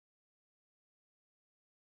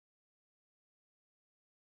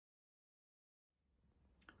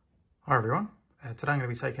Hi everyone, today I'm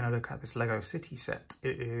going to be taking a look at this LEGO City set.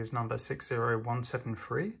 It is number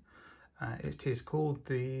 60173. It is called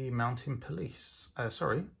the Mountain Police,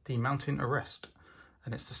 the Mountain Arrest,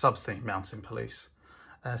 and it's the sub-theme Mountain Police.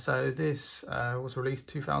 So this was released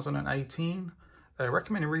 2018.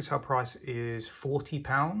 Recommended retail price is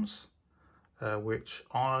 £40, which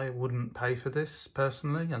I wouldn't pay for this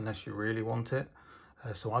personally unless you really want it.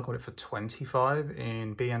 So I got it for 25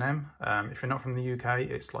 in B&M. If you're not from the UK,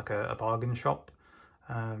 it's like a bargain shop.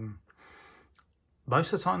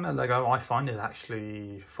 Most of the time at LEGO, I find it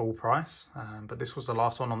actually full price, but this was the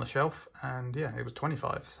last one on the shelf, and yeah, it was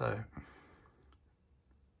 25. So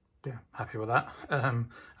yeah, happy with that. Have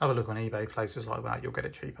a look on eBay, places like that, you'll get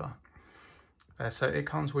it cheaper. So it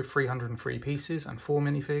comes with 303 pieces and 4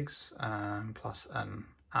 minifigs, plus an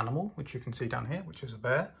animal, which you can see down here, which is a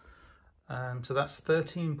bear. So that's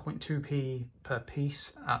 13.2p per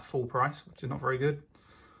piece at full price, which is not very good.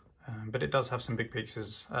 But it does have some big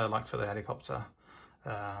pieces, like for the helicopter,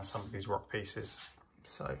 some of these rock pieces.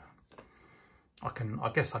 So I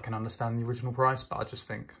guess I can understand the original price, but I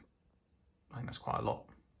think that's quite a lot.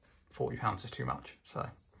 £40 is too much. So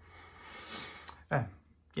yeah,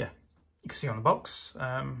 you can see on the box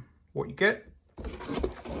what you get.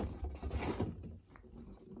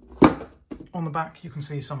 On the back, you can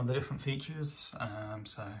see some of the different features.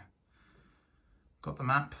 So, got the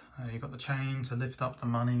map, you've got the chain to lift up the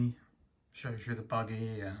money, shows you the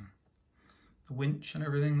buggy, the winch and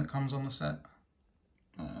everything that comes on the set.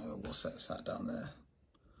 What set's that down there?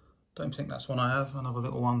 Don't think that's one I have, another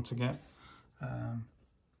little one to get.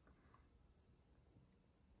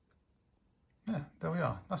 Yeah, there we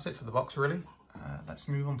are. That's it for the box really. Let's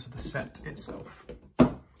move on to the set itself.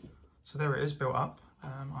 So there it is, built up.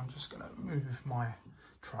 I'm just going to move my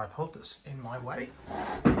tripod that's in my way,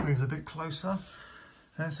 move a bit closer.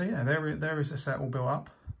 So yeah, there is the set all built up.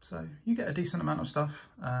 So you get a decent amount of stuff.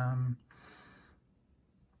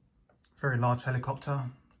 Very large helicopter,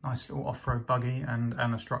 nice little off-road buggy and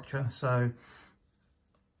a structure. So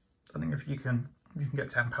I think if you can get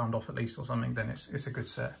 £10 off at least or something, then it's a good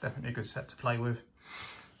set, definitely a good set to play with.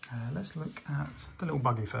 Let's look at the little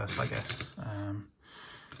buggy first, I guess.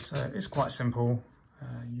 So it's quite simple.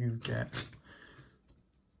 You get,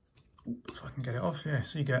 if I can get it off, yeah,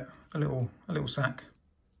 so you get a little sack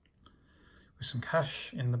with some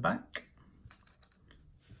cash in the back.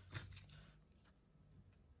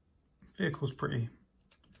 Vehicle's pretty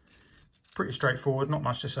straightforward, not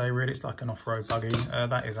much to say really. It's like an off-road buggy.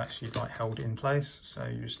 That is actually like held in place, so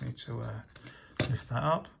you just need to lift that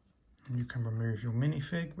up. And you can remove your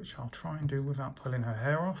minifig, which I'll try and do without pulling her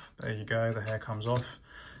hair off. There you go, the hair comes off.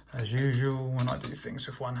 As usual, when I do things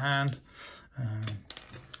with one hand.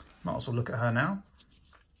 Might as well look at her now.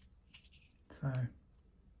 So,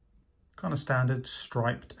 kind of standard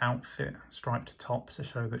striped outfit, striped top to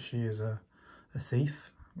show that she is a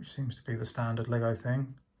thief, which seems to be the standard LEGO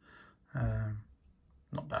thing.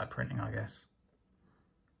 Not bad printing, I guess.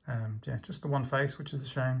 Yeah, just the one face, which is a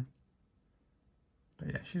shame. But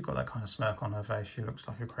yeah, she's got that kind of smirk on her face. She looks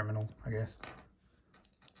like a criminal, I guess.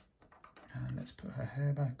 And let's put her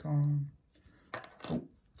hair back on. Oh,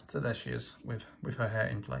 so there she is with her hair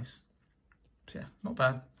in place. So yeah, not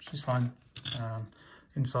bad. She's fine.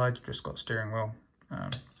 Inside, just got steering wheel.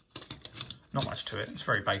 Not much to it. It's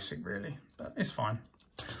very basic, really, but it's fine.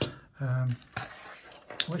 I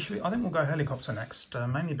think we'll go helicopter next,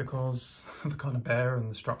 mainly because the kind of bear and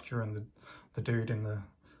the structure and the dude in the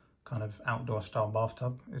kind of outdoor style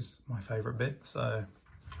bathtub is my favourite bit. So.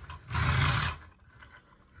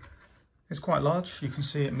 It's quite large. You can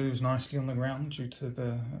see it moves nicely on the ground due to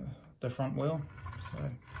the front wheel, so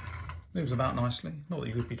moves about nicely. Not that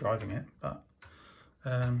you would be driving it, but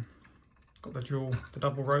got the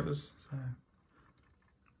double rotors, so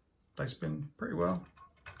they spin pretty well.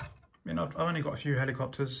 I mean, I've only got a few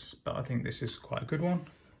helicopters, but I think this is quite a good one.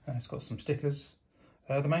 It's got some stickers.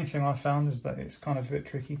 The main thing I found is that it's kind of a bit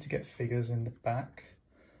tricky to get figures in the back,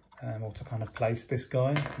 or to kind of place this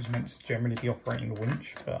guy, who's meant to generally be operating the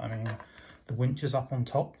winch, but I mean, the winch is up on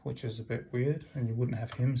top, which is a bit weird, and you wouldn't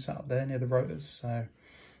have him sat up there near the rotors, so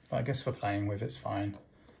but I guess for playing with it's fine.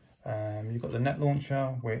 You've got the net launcher,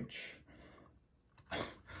 which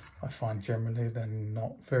I find generally they're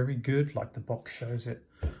not very good, like the box shows it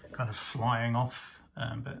kind of flying off,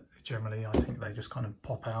 but generally I think they just kind of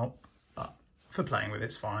pop out, but for playing with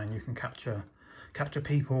it's fine. You can capture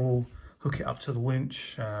people, hook it up to the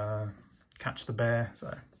winch, catch the bear,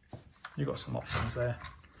 so you've got some options there.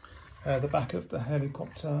 The back of the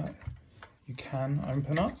helicopter you can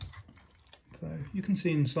open up, so you can see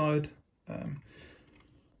inside.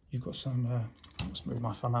 You've got some, let's move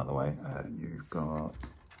my thumb out of the way, you've got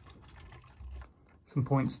some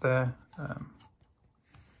points there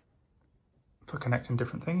for connecting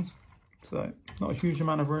different things. So not a huge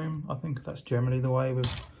amount of room. I think that's generally the way with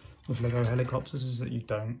Lego helicopters, is that you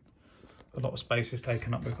don't, a lot of space is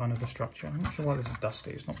taken up with kind of the structure. I'm not sure why this is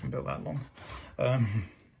dusty, it's not been built that long. But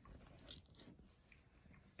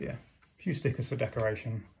yeah, a few stickers for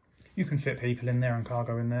decoration. You can fit people in there and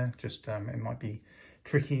cargo in there, just it might be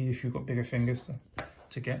tricky if you've got bigger fingers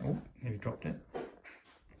to get. Oh, nearly dropped it.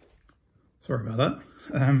 Sorry about that.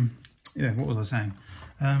 Yeah, what was I saying?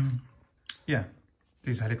 Yeah,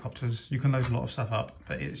 these helicopters, you can load a lot of stuff up,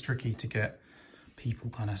 but it's tricky to get people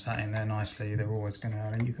kind of sat in there nicely. They're always going to,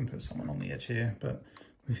 I mean, you can put someone on the edge here, but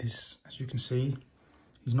with his, as you can see,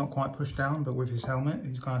 he's not quite pushed down, but with his helmet,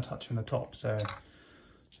 he's kind of touching the top. So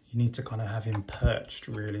you need to kind of have him perched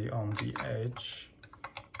really on the edge.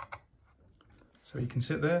 So he can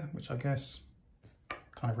sit there, which I guess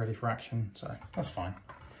kind of ready for action. So that's fine.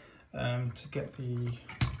 To get the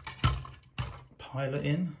pilot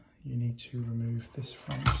in, you need to remove this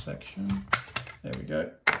front section. There we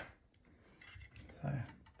go. So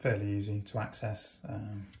fairly easy to access.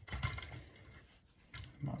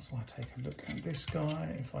 Might as well take a look at this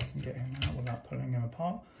guy if I can get him out without pulling him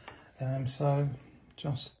apart. So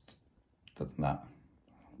just that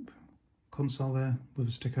console there with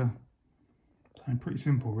a sticker. So pretty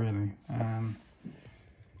simple, really.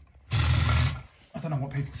 I don't know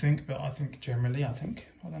what people think, but I think generally, I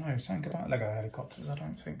don't know, something about Lego helicopters, I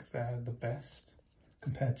don't think they're the best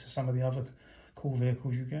compared to some of the other cool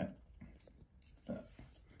vehicles you get. But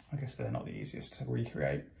I guess they're not the easiest to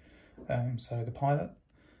recreate. So the pilot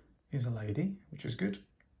is a lady, which is good.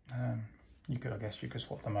 You could, I guess you could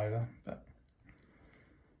swap them over, but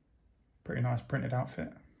pretty nice printed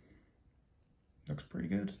outfit. Looks pretty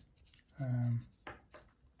good.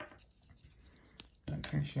 Don't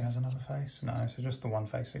think she has another face. No, so just the one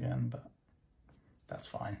face again, but that's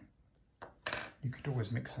fine. You could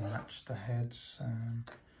always mix and match the heads. I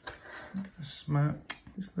think the smirk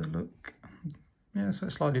is the look. Yeah, so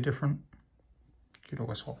it's slightly different. You could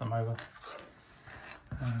always swap them over.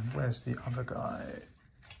 Where's the other guy?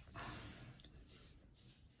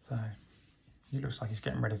 So he looks like he's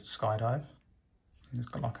getting ready to skydive. He's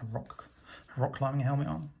got like a rock climbing helmet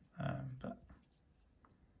on, but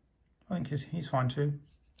I think he's fine too.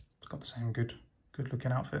 It's got the same good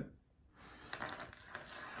looking outfit.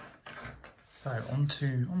 So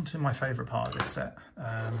onto my favourite part of this set.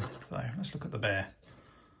 So let's look at the bear.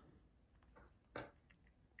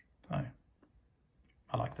 So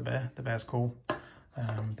I like the bear. The bear's cool.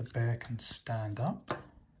 The bear can stand up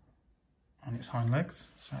on its hind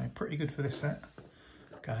legs, so pretty good for this set.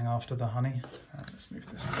 Going after the honey. Let's move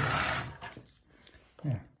this way.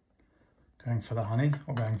 Yeah. Going for the honey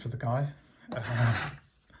or going for the guy.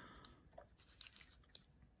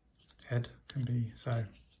 Head can be, so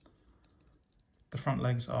the front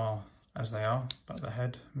legs are as they are, but the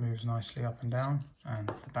head moves nicely up and down, and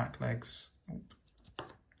the back legs,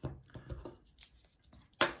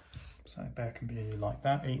 so bear can be like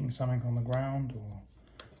that, eating something on the ground or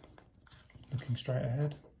looking straight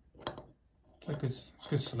ahead. It's a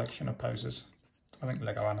good selection of poses. I think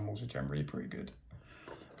Lego animals are generally pretty good.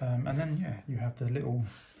 And then, yeah, you have the little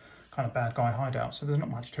kind of bad guy hideout. So there's not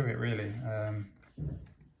much to it, really. A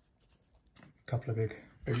couple of big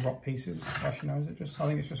rock pieces. Actually, no, is it just? I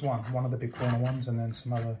think it's just one of the big corner ones, and then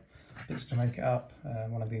some other bits to make it up.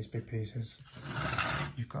 One of these big pieces.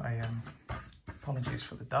 You've got a apologies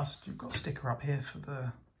for the dust. You've got a sticker up here for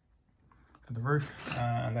the roof,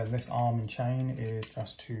 and then this arm and chain is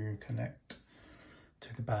just to connect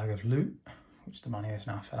to the bag of loot, which the money is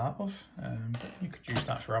now fell out of, but you could use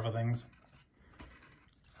that for other things.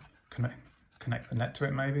 Connect the net to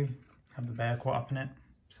it maybe, have the bear caught up in it.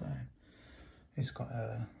 So it's got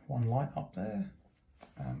one light up there.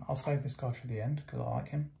 I'll save this guy for the end because I like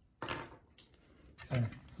him. So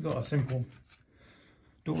you've got a simple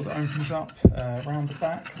door that opens up around the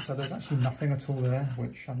back, so there's actually nothing at all there,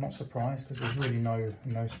 which I'm not surprised because there's really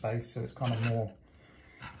no space, so it's kind of more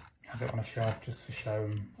have it on a shelf just for show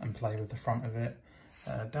and play with the front of it.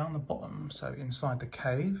 Down the bottom, so inside the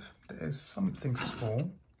cave, there's something small.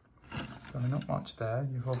 So not much there.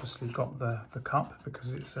 You've obviously got the cup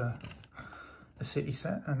because it's a city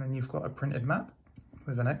set, and then you've got a printed map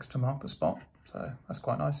with an X to mark the spot. So that's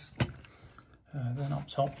quite nice. Then up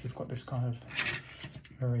top, you've got this kind of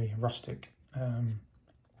very rustic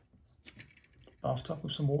bathtub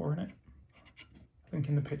with some water in it. I think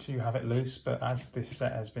in the picture you have it loose, but as this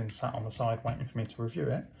set has been sat on the side waiting for me to review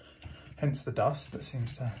it, hence the dust that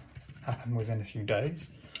seems to happen within a few days,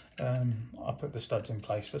 I put the studs in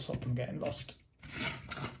place to stop them getting lost.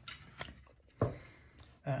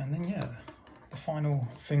 And then, yeah, the final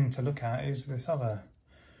thing to look at is this other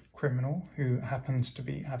criminal who happens to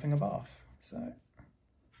be having a bath. So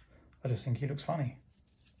I just think he looks funny.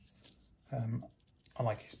 I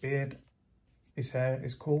like his beard. His hair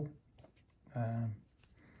is cool. I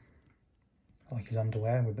like his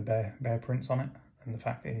underwear with the bear prints on it, and the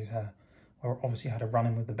fact that he's obviously had a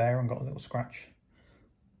run-in with the bear and got a little scratch.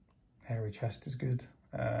 Hairy chest is good.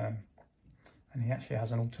 And he actually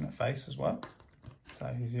has an alternate face as well. So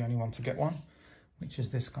he's the only one to get one, which is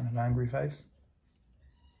this kind of angry face.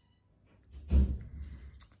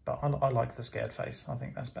 But I like the scared face. I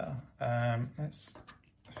think that's better. Let's,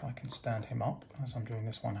 if I can stand him up as I'm doing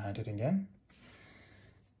this one-handed again.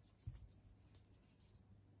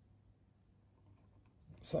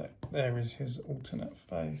 So there is his alternate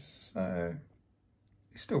face. So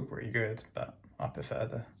it's still pretty good, but I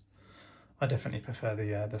definitely prefer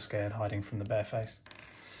the scared hiding from the bear face.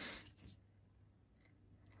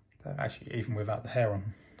 But actually, even without the hair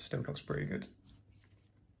on, it still looks pretty good.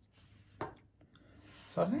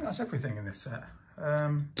 So I think that's everything in this set.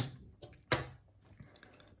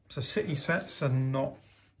 So city sets are not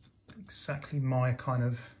exactly my kind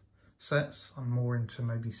of sets. I'm more into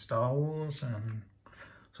maybe Star Wars and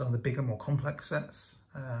some of the bigger, more complex sets.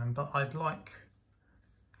 But I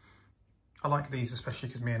like these, especially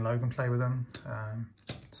because me and Logan play with them.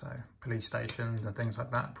 So police stations and things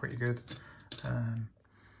like that, pretty good.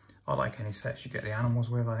 I like any sets you get the animals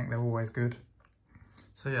with. I think they're always good.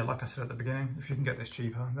 So yeah, like I said at the beginning, if you can get this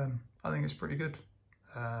cheaper, then I think it's pretty good.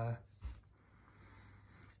 I've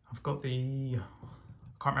got I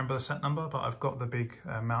can't remember the set number, but I've got the big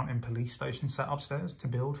mountain police station set upstairs to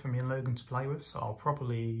build for me and Logan to play with. So I'll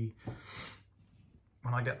probably,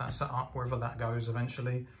 when I get that set up, wherever that goes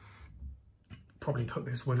eventually, probably put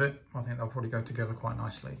this with it. I think they'll probably go together quite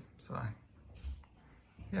nicely. So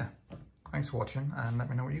yeah, thanks for watching and let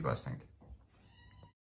me know what you guys think.